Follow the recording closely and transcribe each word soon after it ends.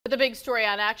big story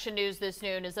on Action News this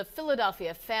noon is a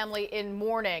Philadelphia family in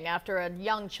mourning after a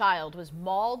young child was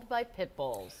mauled by pit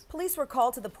bulls. Police were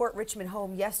called to the Port Richmond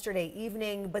home yesterday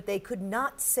evening, but they could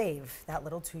not save that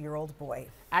little 2-year-old boy.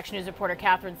 Action News reporter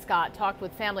Catherine Scott talked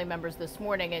with family members this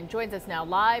morning and joins us now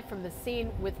live from the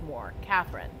scene with more.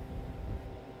 Catherine.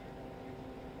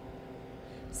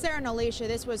 Sarah and Alicia,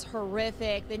 this was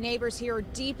horrific. The neighbors here are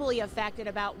deeply affected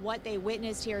about what they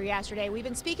witnessed here yesterday. We've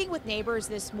been speaking with neighbors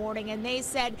this morning, and they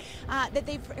said that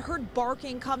they've heard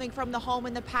barking coming from the home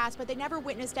in the past, but they never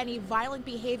witnessed any violent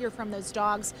behavior from those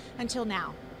dogs until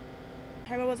now.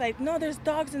 Everyone was like, no, there's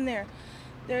dogs in there.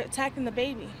 They're attacking the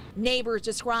baby. Neighbors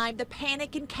described the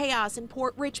panic and chaos in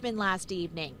Port Richmond last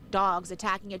evening. Dogs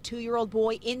attacking a 2-year-old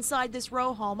boy inside this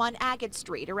row home on Agate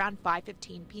Street around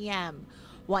 5:15 p.m.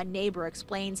 One neighbor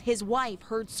explains his wife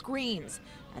heard screams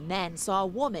and then saw a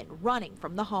woman running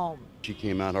from the home. She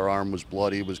came out, her arm was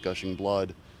bloody, was gushing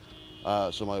blood.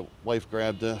 So my wife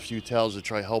grabbed a few towels to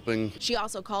try helping. She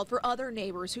also called for other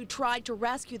neighbors who tried to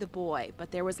rescue the boy,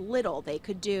 but there was little they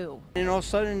could do. And all of a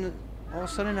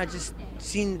sudden I just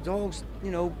seen the dogs,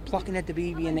 plucking at the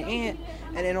baby and the aunt.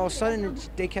 And then all of a sudden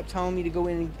they kept telling me to go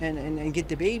in and get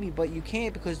the baby, but you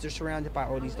can't because they're surrounded by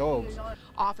all these dogs.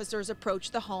 Officers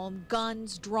approached the home,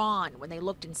 guns drawn. When they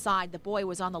looked inside, the boy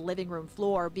was on the living room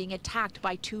floor being attacked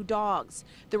by 2 dogs.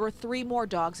 There were 3 more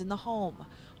dogs in the home.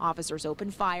 Officers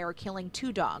opened fire, killing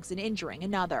 2 dogs and injuring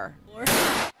another.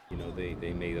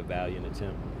 They made a valiant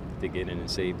attempt to get in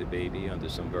and save the baby under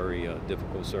some very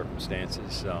difficult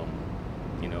circumstances,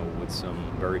 with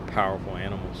some very powerful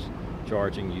animals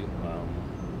charging you,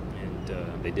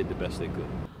 and they did the best they could.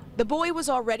 The boy was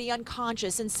already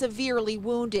unconscious and severely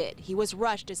wounded. He was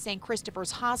rushed to St.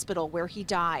 Christopher's Hospital where he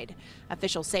died.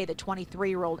 Officials say the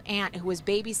 23-year-old aunt who was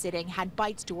babysitting had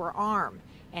bites to her arm.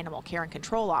 Animal care and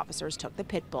control officers took the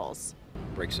pit bulls.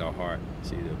 Breaks our heart to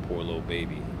see the poor little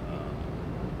baby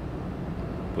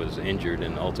was injured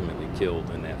and ultimately killed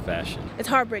in that fashion. It's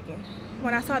heartbreaking.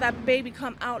 When I saw that baby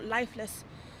come out lifeless,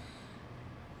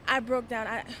 I broke down.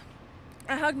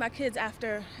 I hugged my kids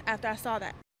after I saw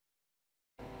that.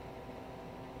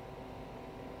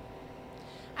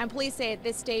 And police say at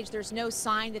this stage there's no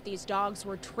sign that these dogs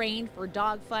were trained for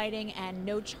dog fighting, and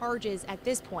no charges at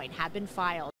this point have been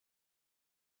filed.